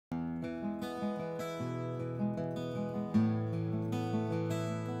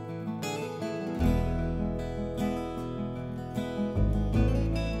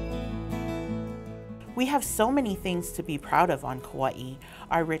We have so many things to be proud of on Kauai: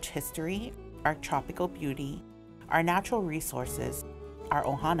 our rich history, our tropical beauty, our natural resources, our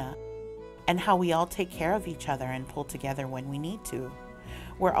ohana, and how we all take care of each other and pull together when we need to.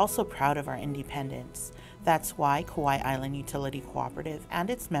 We're also proud of our independence. That's why Kauai Island Utility Cooperative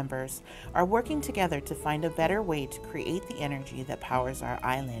and its members are working together to find a better way to create the energy that powers our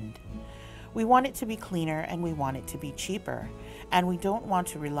island. We want it to be cleaner and we want it to be cheaper, and we don't want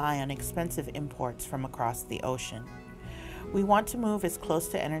to rely on expensive imports from across the ocean. We want to move as close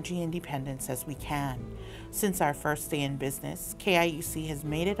to energy independence as we can. Since our first day in business, KIUC has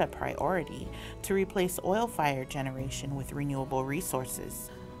made it a priority to replace oil-fired generation with renewable resources.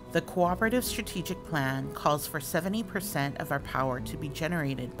 The Cooperative Strategic Plan calls for 70% of our power to be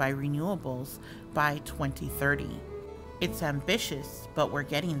generated by renewables by 2030. It's ambitious, but we're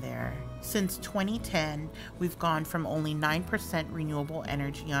getting there. Since 2010, we've gone from only 9% renewable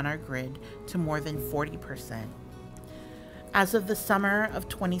energy on our grid to more than 40%. As of the summer of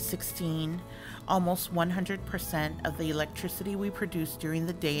 2016, almost 100% of the electricity we produce during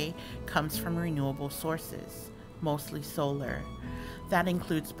the day comes from renewable sources, mostly solar. That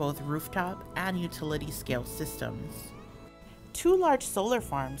includes both rooftop and utility scale systems. Two large solar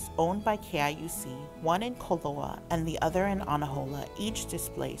farms owned by KIUC, one in Koloa and the other in Anahola, each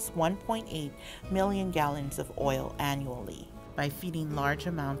displace 1.8 million gallons of oil annually by feeding large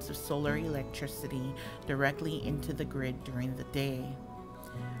amounts of solar electricity directly into the grid during the day.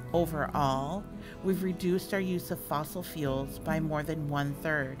 Overall, we've reduced our use of fossil fuels by more than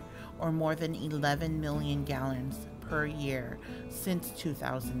 1/3, or more than 11 million gallons per year since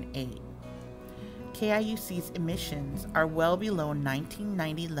 2008. KIUC's emissions are well below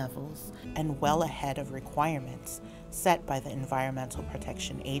 1990 levels and well ahead of requirements set by the Environmental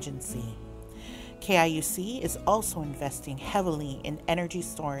Protection Agency. KIUC is also investing heavily in energy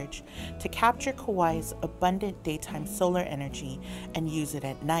storage to capture Kauai's abundant daytime solar energy and use it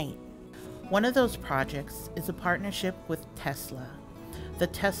at night. One of those projects is a partnership with Tesla. The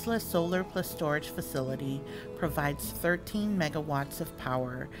Tesla Solar Plus Storage Facility provides 13 megawatts of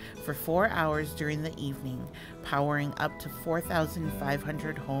power for 4 hours during the evening, powering up to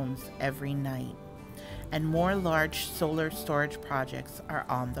 4,500 homes every night. And more large solar storage projects are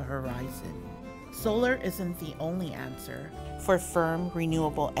on the horizon. Solar isn't the only answer. For firm,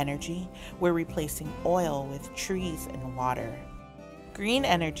 renewable energy, we're replacing oil with trees and water. Green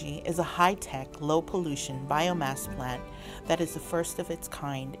energy is a high-tech, low-pollution biomass plant that is the first of its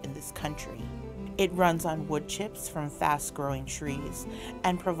kind in this country. It runs on wood chips from fast-growing trees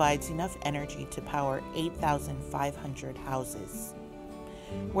and provides enough energy to power 8,500 houses.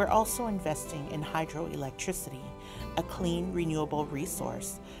 We're also investing in hydroelectricity, a clean, renewable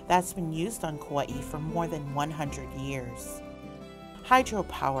resource that's been used on Kauai for more than 100 years.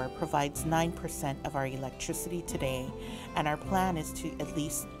 Hydropower provides 9% of our electricity today, and our plan is to at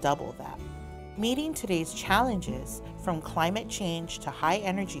least double that. Meeting today's challenges, from climate change to high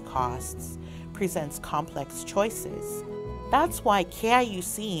energy costs, presents complex choices. That's why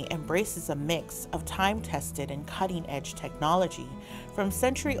KIUC embraces a mix of time-tested and cutting-edge technology, from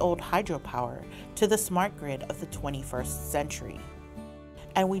century-old hydropower to the smart grid of the 21st century.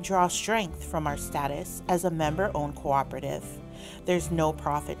 And we draw strength from our status as a member-owned cooperative. There's no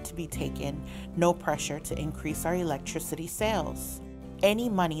profit to be taken, no pressure to increase our electricity sales. Any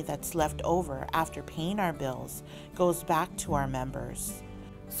money that's left over after paying our bills goes back to our members.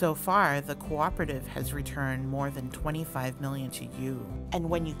 So far, the cooperative has returned more than $25 million to you. And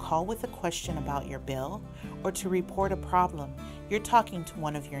when you call with a question about your bill or to report a problem, you're talking to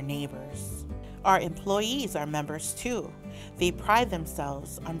one of your neighbors. Our employees are members too. They pride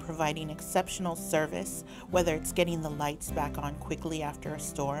themselves on providing exceptional service, whether it's getting the lights back on quickly after a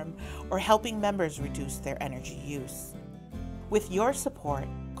storm or helping members reduce their energy use. With your support,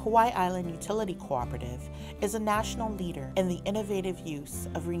 Kauai Island Utility Cooperative is a national leader in the innovative use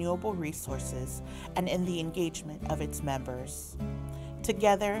of renewable resources and in the engagement of its members.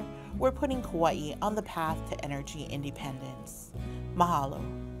 Together, we're putting Kauai on the path to energy independence. Mahalo.